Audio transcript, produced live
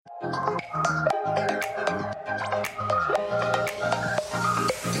Hey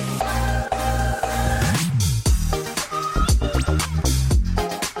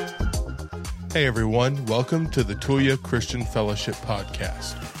everyone, welcome to the Tulia Christian Fellowship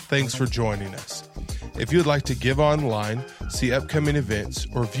Podcast. Thanks for joining us. If you'd like to give online, see upcoming events,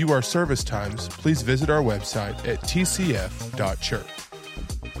 or view our service times, please visit our website at tcf.church.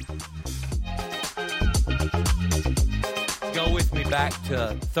 Go with me back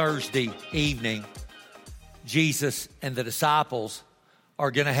to Thursday evening. Jesus and the disciples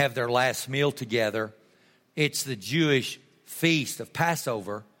are going to have their last meal together. It's the Jewish feast of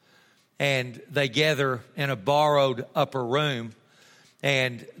Passover. And they gather in a borrowed upper room,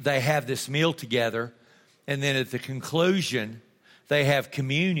 and they have this meal together. And then at the conclusion, they have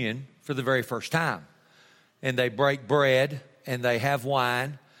communion for the very first time. And they break bread, and they have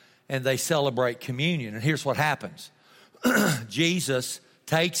wine, and they celebrate communion. And here's what happens. Jesus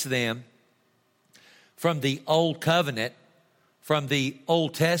takes them from the Old Covenant, from the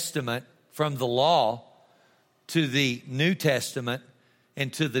Old Testament, from the law, to the New Testament,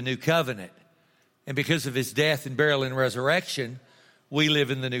 into the new covenant. And because of his death and burial and resurrection, we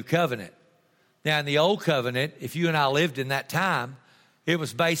live in the new covenant. Now, in the old covenant, if you and I lived in that time, it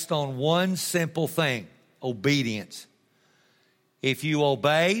was based on one simple thing: obedience. If you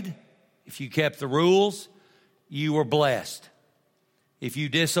obeyed, if you kept the rules, you were blessed. If you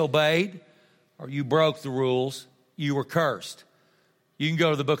disobeyed or you broke the rules, you were cursed. You can go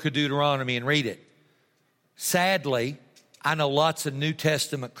to the book of Deuteronomy and read it. Sadly, I know lots of New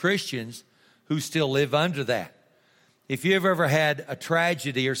Testament Christians who still live under that. If you've ever had a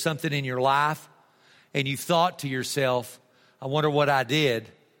tragedy or something in your life and you've thought to yourself, I wonder what I did,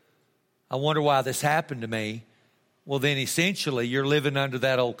 I wonder why this happened to me, well then essentially you're living under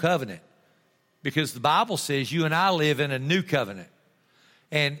that old covenant. Because the Bible says you and I live in a new covenant.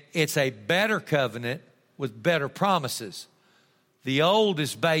 And it's a better covenant with better promises. The old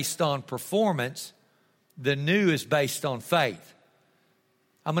is based on performance. The new is based on faith.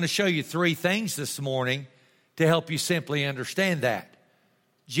 I'm going to show you three things this morning to help you simply understand that.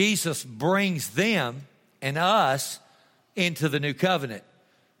 Jesus brings them and us into the new covenant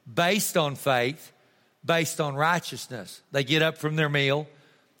based on faith, based on righteousness. They get up from their meal.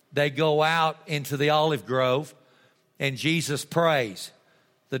 They go out into the olive grove, and Jesus prays.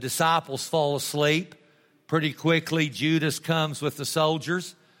 The disciples fall asleep. Pretty quickly, Judas comes with the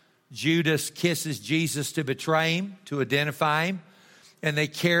soldiers. Judas kisses Jesus to betray him, to identify him, and they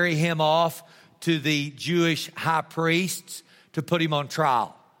carry him off to the Jewish high priests to put him on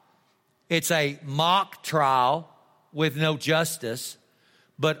trial. It's a mock trial with no justice,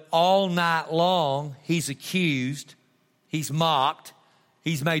 but all night long he's accused, he's mocked,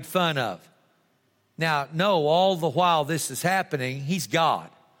 he's made fun of. Now, no, all the while this is happening, he's God,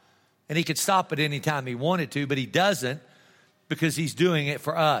 and he could stop at any time he wanted to, but he doesn't, because he's doing it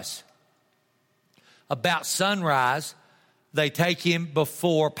for us. About sunrise, they take him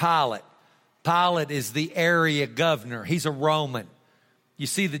before Pilate. Pilate is the area governor. He's a Roman. You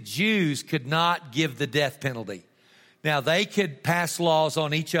see, the Jews could not give the death penalty. Now, they could pass laws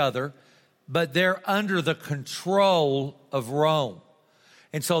on each other, but they're under the control of Rome.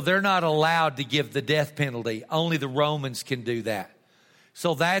 And so they're not allowed to give the death penalty. Only the Romans can do that.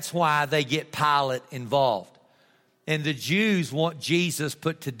 So that's why they get Pilate involved. And the Jews want Jesus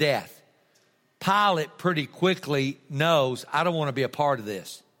put to death. Pilate pretty quickly knows, I don't want to be a part of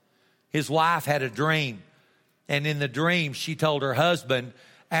this. His wife had a dream. And in the dream, she told her husband,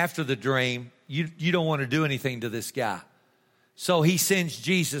 after the dream, you don't want to do anything to this guy. So he sends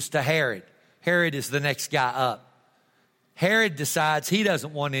Jesus to Herod. Herod is the next guy up. Herod decides he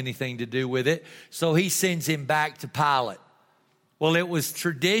doesn't want anything to do with it. So he sends him back to Pilate. Well, it was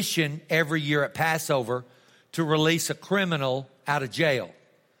tradition every year at Passover to release a criminal out of jail.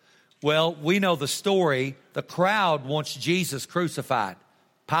 Well, we know the story. The crowd wants Jesus crucified.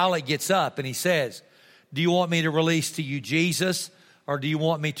 Pilate gets up and he says, do you want me to release to you Jesus, or do you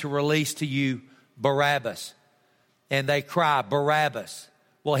want me to release to you Barabbas? And they cry, Barabbas.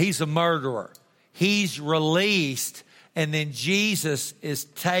 Well, he's a murderer. He's released, and then Jesus is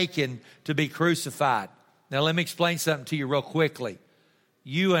taken to be crucified. Now, let me explain something to you real quickly.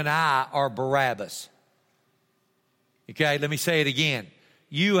 You and I are Barabbas. Okay, let me say it again.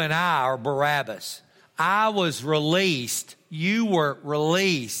 You and I are Barabbas. I was released, you were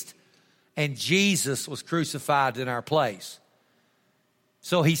released, and Jesus was crucified in our place.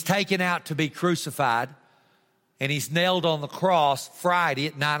 So he's taken out to be crucified, and he's nailed on the cross Friday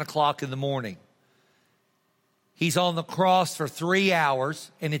at 9 o'clock in the morning. He's on the cross for 3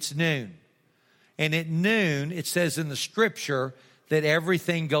 hours, and it's noon. And at noon, it says in the scripture that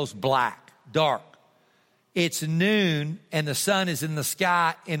everything goes black, dark. It's noon and the sun is in the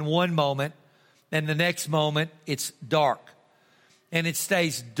sky in one moment, and the next moment it's dark. And it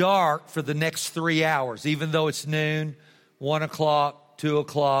stays dark for the next 3 hours. Even though it's noon, 1 o'clock, 2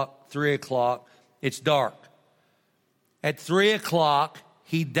 o'clock, 3 o'clock, it's dark. At 3 o'clock,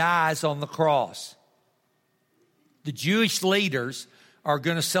 he dies on the cross. The Jewish leaders are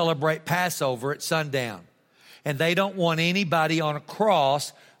going to celebrate Passover at sundown. And they don't want anybody on a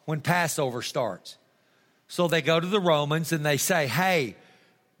cross when Passover starts. So they go to the Romans and they say, hey,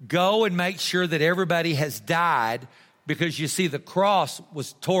 go and make sure that everybody has died, because you see the cross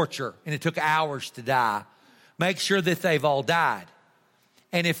was torture and it took hours to die. Make sure that they've all died.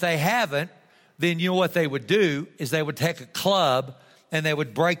 And if they haven't, then you know what they would do is they would take a club and they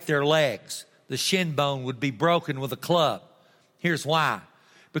would break their legs. The shin bone would be broken with a club. Here's why.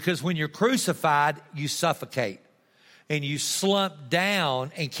 Because when you're crucified, you suffocate and you slump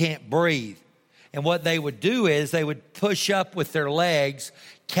down and can't breathe. And what they would do is they would push up with their legs,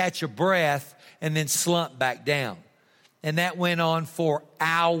 catch a breath, and then slump back down. And that went on for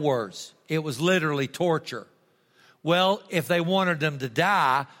hours. It was literally torture. Well, if they wanted them to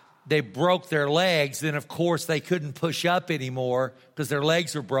die, they broke their legs. Then, of course, they couldn't push up anymore because their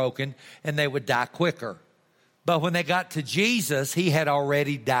legs were broken, and they would die quicker. But when they got to Jesus, he had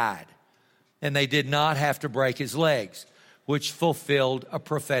already died, and they did not have to break his legs, which fulfilled a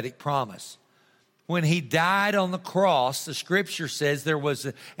prophetic promise. When he died on the cross, the scripture says there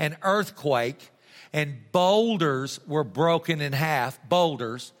was an earthquake and boulders were broken in half,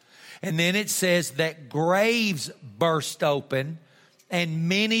 boulders. And then it says that graves burst open and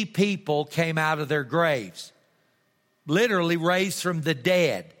many people came out of their graves, literally raised from the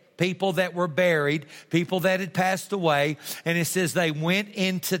dead. People that were buried, people that had passed away. And it says they went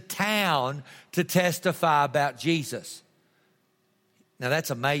into town to testify about Jesus. Now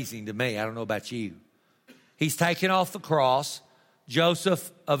that's amazing to me. I don't know about you. He's taken off the cross.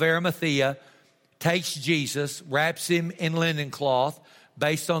 Joseph of Arimathea takes Jesus, wraps him in linen cloth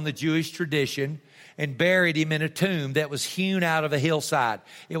based on the Jewish tradition, and buried him in a tomb that was hewn out of a hillside.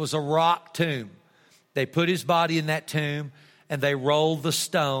 It was a rock tomb. They put his body in that tomb and they rolled the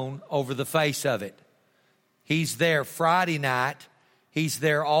stone over the face of it. He's there Friday night. He's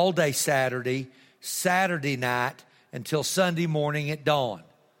there all day Saturday night until Sunday morning at dawn.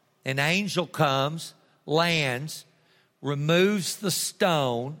 An angel comes, lands, removes the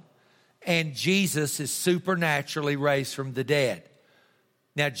stone, and Jesus is supernaturally raised from the dead.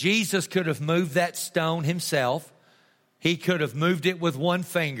 Now, Jesus could have moved that stone himself. He could have moved it with one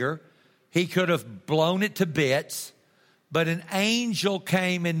finger. He could have blown it to bits. But an angel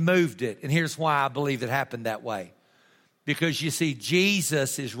came and moved it. And here's why I believe it happened that way. Because you see,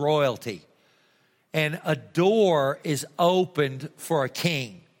 Jesus is royalty. And a door is opened for a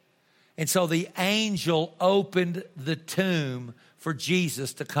king. And so the angel opened the tomb for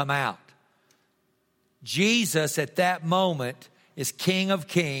Jesus to come out. Jesus at that moment is King of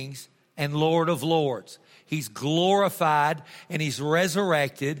Kings and Lord of Lords. He's glorified and he's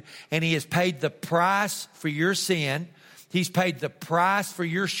resurrected, and he has paid the price for your sin. He's paid the price for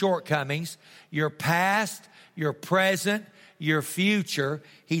your shortcomings, your past, your present, your future.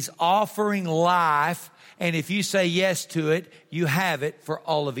 He's offering life, and if you say yes to it, you have it for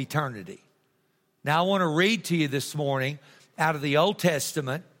all of eternity. Now I want to read to you this morning out of the Old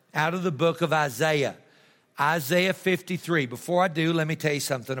Testament, out of the book of Isaiah. Isaiah 53. Before I do, let me tell you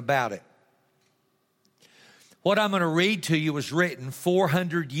something about it. What I'm going to read to you was written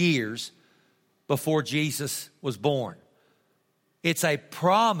 400 years before Jesus was born. It's a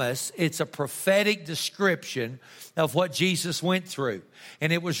promise. It's a prophetic description of what Jesus went through.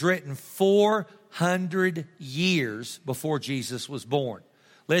 And it was written 400 years before Jesus was born.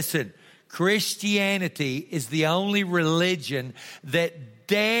 Listen, Christianity is the only religion that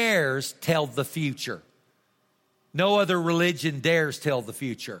dares tell the future. No other religion dares tell the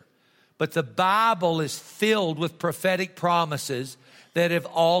future. But the Bible is filled with prophetic promises that have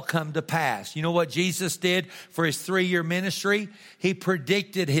all come to pass. You know what Jesus did for his 3-year ministry? He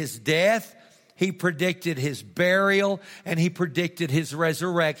predicted his death, he predicted his burial, and he predicted his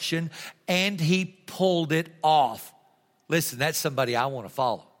resurrection, and he pulled it off. Listen, that's somebody I want to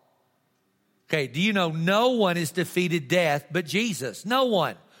follow. Okay, do you know no one has defeated death but Jesus? No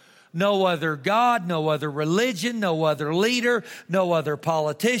one. No other God, no other religion, no other leader, no other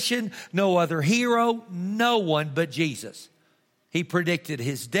politician, no other hero, no one but Jesus. He predicted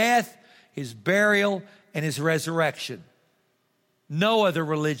his death, his burial, and his resurrection. No other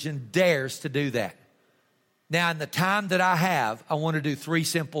religion dares to do that. Now, in the time that I have, I want to do 3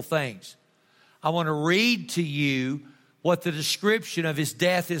 simple things. I want to read to you what the description of his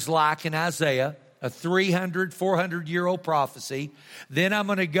death is like in Isaiah, a 300, 400-year-old prophecy. Then I'm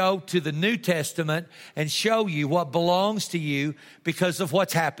going to go to the New Testament and show you what belongs to you because of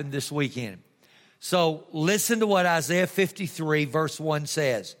what's happened this weekend. So listen to what Isaiah 53 verse 1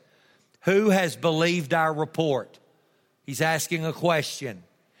 says. Who has believed our report? He's asking a question.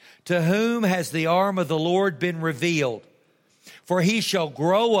 To whom has the arm of the Lord been revealed? For he shall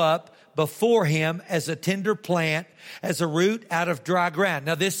grow up before him as a tender plant, as a root out of dry ground.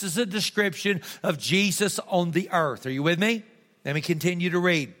 Now, this is a description of Jesus on the earth. Are you with me? Let me continue to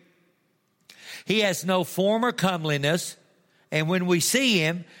read. He has no form or comeliness, and when we see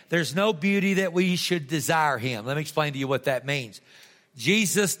him, there's no beauty that we should desire him. Let me explain to you what that means.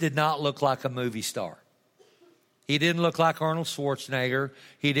 Jesus did not look like a movie star. He didn't look like Arnold Schwarzenegger.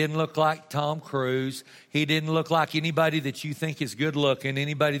 He didn't look like Tom Cruise. He didn't look like anybody that you think is good looking,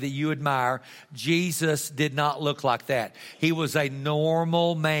 anybody that you admire. Jesus did not look like that. He was a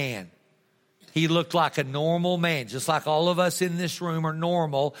normal man. He looked like a normal man, just like all of us in this room are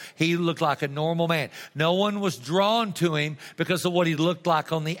normal. He looked like a normal man. No one was drawn to him because of what he looked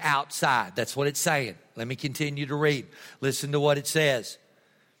like on the outside. That's what it's saying. Let me continue to read. Listen to what it says.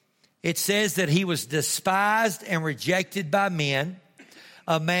 It says that he was despised and rejected by men,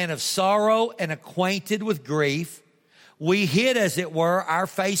 a man of sorrow and acquainted with grief. We hid, as it were, our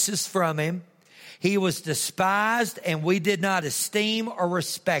faces from him. He was despised, and we did not esteem or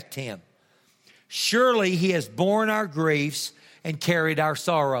respect him. Surely he has borne our griefs and carried our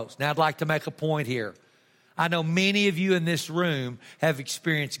sorrows. Now, I'd like to make a point here. I know many of you in this room have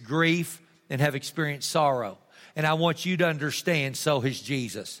experienced grief and have experienced sorrow. And I want you to understand, so has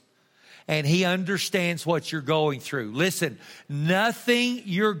Jesus. And he understands what you're going through. Listen, nothing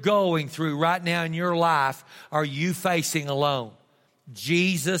you're going through right now in your life are you facing alone.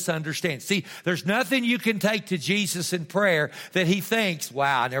 Jesus understands. See, there's nothing you can take to Jesus in prayer that he thinks,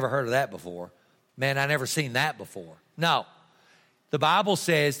 wow, I never heard of that before. Man, I never seen that before. No. The Bible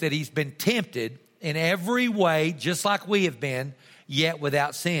says that he's been tempted in every way, just like we have been, yet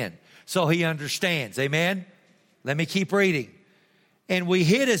without sin. So he understands. Amen? Let me keep reading. And we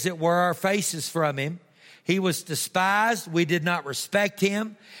hid, as it were, our faces from him. He was despised. We did not respect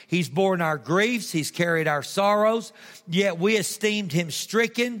him. He's borne our griefs. He's carried our sorrows. Yet we esteemed him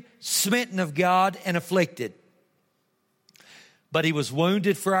stricken, smitten of God, and afflicted. But he was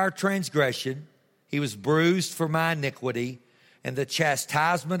wounded for our transgression. He was bruised for my iniquity. And the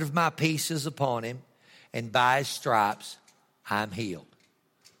chastisement of my peace is upon him. And by his stripes I'm healed.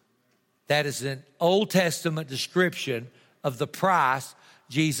 That is an Old Testament description of the price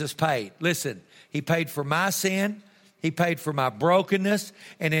Jesus paid. Listen, he paid for my sin. He paid for my brokenness.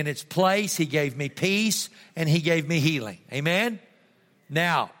 And in its place, he gave me peace and he gave me healing. Amen?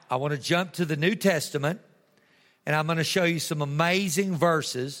 Now, I want to jump to the New Testament and I'm going to show you some amazing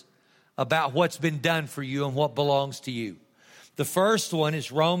verses about what's been done for you and what belongs to you. The first one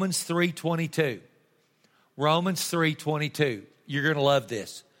is Romans 3:22. Romans 3:22. You're going to love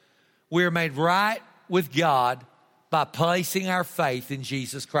this. We are made right with God by placing our faith in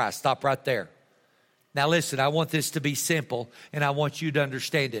Jesus Christ. Stop right there. Now listen, I want this to be simple and I want you to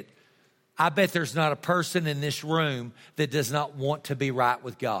understand it. I bet there's not a person in this room that does not want to be right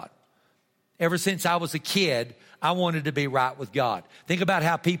with God. Ever since I was a kid, I wanted to be right with God. Think about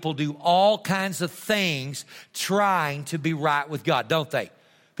how people do all kinds of things trying to be right with God, don't they?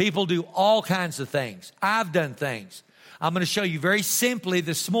 People do all kinds of things. I've done things. I'm going to show you very simply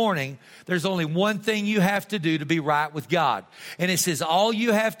this morning, there's only one thing you have to do to be right with God. And it says all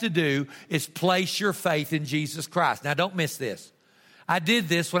you have to do is place your faith in Jesus Christ. Now, don't miss this. I did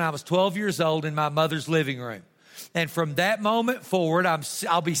this when I was 12 years old in my mother's living room. And from that moment forward,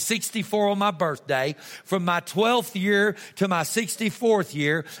 I'll be 64 on my birthday. From my 12th year to my 64th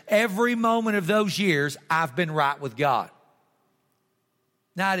year, every moment of those years, I've been right with God.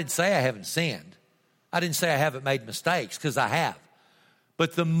 Now, I didn't say I haven't sinned. I didn't say I haven't made mistakes, because I have.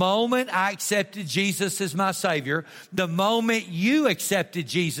 But the moment I accepted Jesus as my Savior, the moment you accepted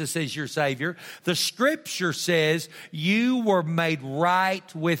Jesus as your Savior, the Scripture says you were made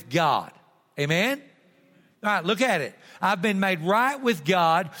right with God. Amen? All right, look at it. I've been made right with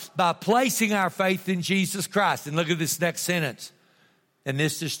God by placing our faith in Jesus Christ. And look at this next sentence. And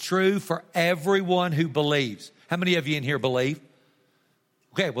this is true for everyone who believes. How many of you in here believe?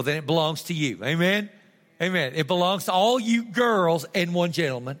 Okay, well then it belongs to you. Amen? Amen. It belongs to all you girls and one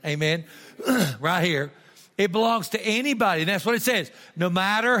gentleman. Amen. Right here. It belongs to anybody. And that's what it says. No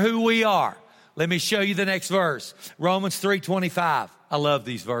matter who we are. Let me show you the next verse. Romans 3:25. I love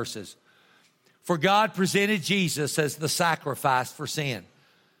these verses. For God presented Jesus as the sacrifice for sin.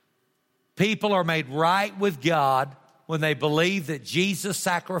 People are made right with God when they believed that Jesus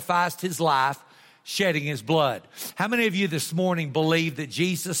sacrificed his life, shedding his blood. How many of you this morning believe that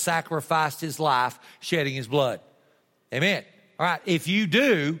Jesus sacrificed his life, shedding his blood? Amen. All right. If you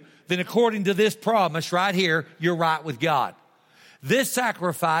do, then according to this promise right here, you're right with God. This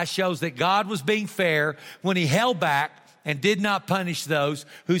sacrifice shows that God was being fair when he held back and did not punish those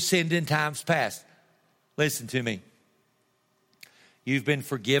who sinned in times past. Listen to me. You've been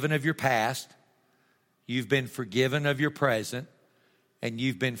forgiven of your past. You've been forgiven of your present. And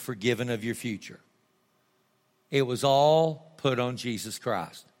you've been forgiven of your future. It was all put on Jesus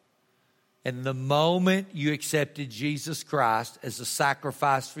Christ. And the moment you accepted Jesus Christ as a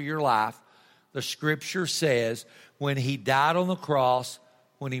sacrifice for your life, the scripture says when he died on the cross,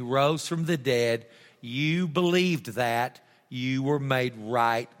 when he rose from the dead, you believed that, you were made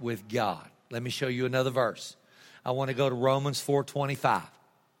right with God. Let me show you another verse. I want to go to Romans 4:25.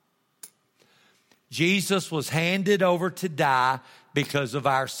 Jesus was handed over to die because of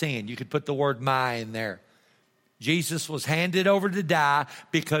our sin. You could put the word "my" in there. Jesus was handed over to die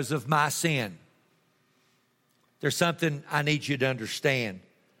because of my sin. There's something I need you to understand.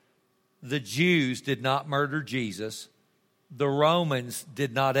 The Jews did not murder Jesus. The Romans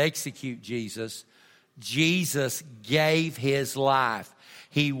did not execute Jesus. Jesus gave his life.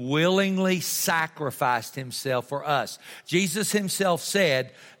 He willingly sacrificed himself for us. Jesus himself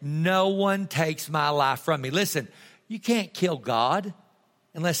said, "No one takes my life from me." Listen, you can't kill God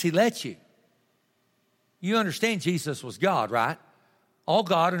unless he lets you. You understand Jesus was God, right? All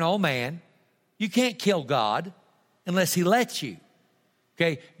God and all man. You can't kill God unless he lets you.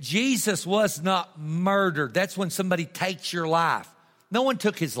 Okay, Jesus was not murdered. That's when somebody takes your life. No one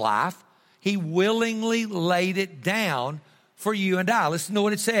took his life. He willingly laid it down for you and I. Listen to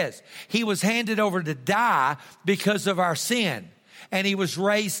what it says. He was handed over to die because of our sin, and he was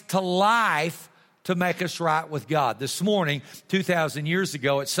raised to life to make us right with God. This morning, 2,000 years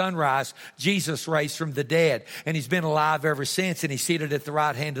ago at sunrise, Jesus raised from the dead, and he's been alive ever since, and he's seated at the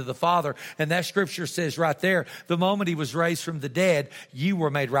right hand of the Father. And that scripture says right there, the moment he was raised from the dead, you were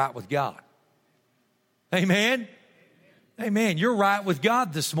made right with God. Amen? Amen. You're right with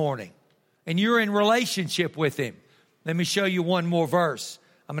God this morning, and you're in relationship with him. Let me show you one more verse.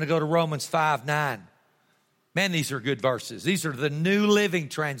 I'm going to go to Romans 5:9. Man, these are good verses. These are the New Living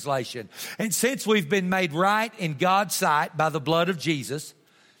Translation. And since we've been made right in God's sight by the blood of Jesus,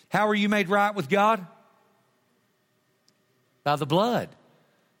 how are you made right with God? By the blood.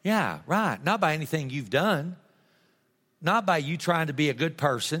 Yeah, right. Not by anything you've done. Not by you trying to be a good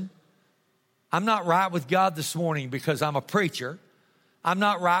person. I'm not right with God this morning because I'm a preacher. I'm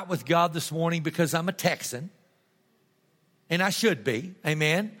not right with God this morning because I'm a Texan. And I should be.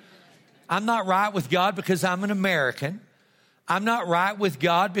 Amen. I'm not right with God because I'm an American. I'm not right with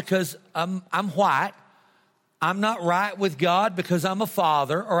God because I'm white. I'm not right with God because I'm a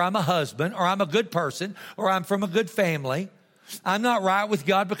father or I'm a husband or I'm a good person or I'm from a good family. I'm not right with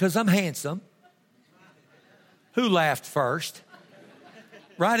God because I'm handsome. Who laughed first?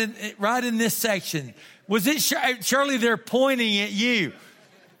 Right in this section. Was it Shirley? They're pointing at you.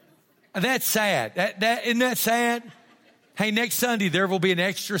 That's sad. Isn't that sad? Hey, next Sunday, there will be an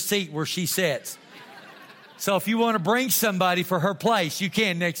extra seat where she sits. So if you want to bring somebody for her place, you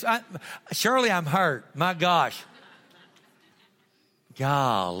can. Shirley, I'm hurt. My gosh.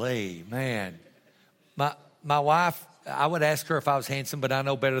 Golly, man. My wife, I would ask her if I was handsome, but I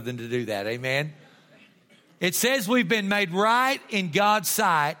know better than to do that. Amen? It says we've been made right in God's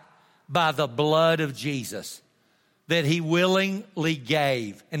sight by the blood of Jesus that he willingly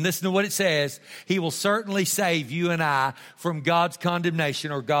gave. And listen to what it says. He will certainly save you and I from God's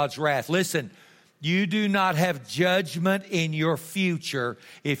condemnation or God's wrath. Listen, you do not have judgment in your future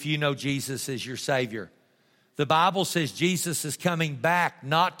if you know Jesus is your Savior. The Bible says Jesus is coming back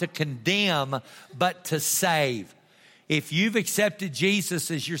not to condemn, but to save. If you've accepted Jesus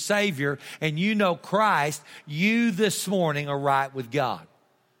as your Savior and you know Christ, you this morning are right with God.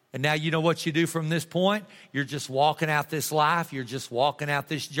 And now you know what you do from this point? You're just walking out this life. You're just walking out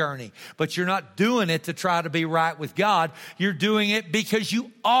this journey. But you're not doing it to try to be right with God. You're doing it because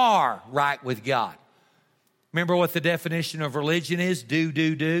you are right with God. Remember what the definition of religion is? Do,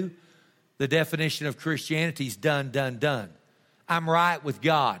 do, do. The definition of Christianity is done, done, done. I'm right with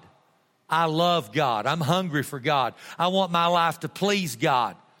God. I love God. I'm hungry for God. I want my life to please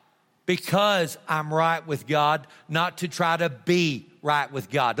God because I'm right with God, not to try to be right with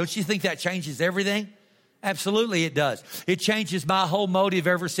God. Don't you think that changes everything? Absolutely it does. It changes my whole motive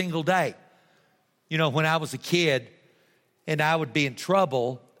every single day. You know, when I was a kid and I would be in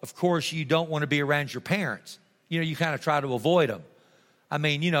trouble, of course, you don't want to be around your parents. You know, you kind of try to avoid them. I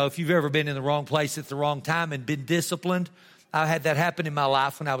mean, if you've ever been in the wrong place at the wrong time and been disciplined, I had that happen in my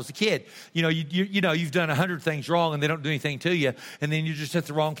life when I was a kid. You've done 100 things wrong and they don't do anything to you. And then you're just at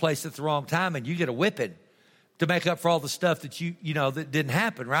the wrong place at the wrong time and you get a whipping to make up for all the stuff that that didn't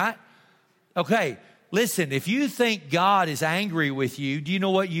happen, right? Okay, listen, if you think God is angry with you, do you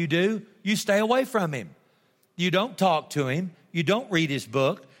know what you do? You stay away from him. You don't talk to him. You don't read his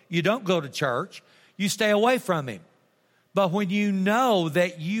book. You don't go to church. You stay away from him. But when you know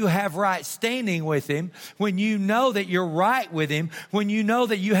that you have right standing with him, when you know that you're right with him, when you know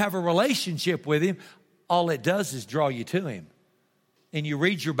that you have a relationship with him, all it does is draw you to him. And you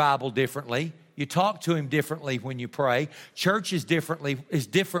read your Bible differently. You talk to him differently when you pray. Church is different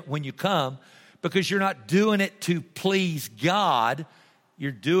when you come, because you're not doing it to please God.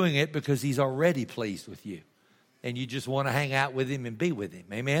 You're doing it because he's already pleased with you. And you just want to hang out with him and be with him.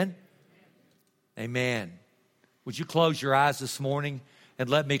 Amen? Amen. Would you close your eyes this morning and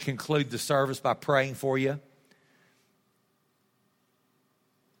let me conclude the service by praying for you?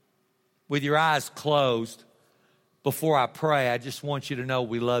 With your eyes closed, before I pray, I just want you to know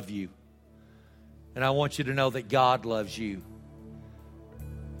we love you. And I want you to know that God loves you.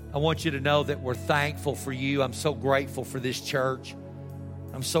 I want you to know that we're thankful for you. I'm so grateful for this church.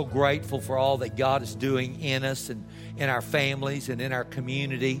 I'm so grateful for all that God is doing in us and in our families and in our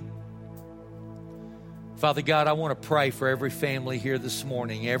community. Father God, I want to pray for every family here this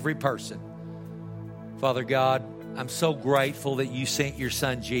morning, every person. Father God, I'm so grateful that you sent your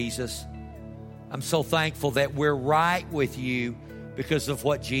son Jesus. I'm so thankful that we're right with you because of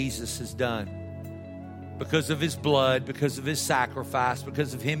what Jesus has done. Because of his blood, because of his sacrifice,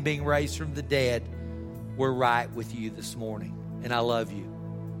 because of him being raised from the dead, we're right with you this morning. And I love you.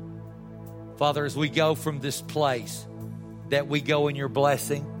 Father, as we go from this place, that we go in your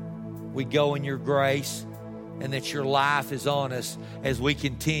blessing, we go in your grace, and that your life is on us as we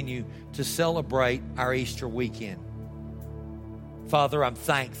continue to celebrate our Easter weekend. Father, I'm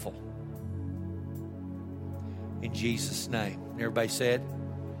thankful. In Jesus' name. Everybody said,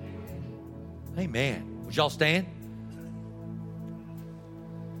 amen. Would y'all stand?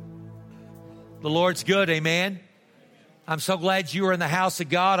 The Lord's good, amen. I'm so glad you are in the house of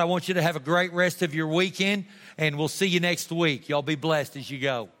God. I want you to have a great rest of your weekend, and we'll see you next week. Y'all be blessed as you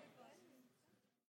go.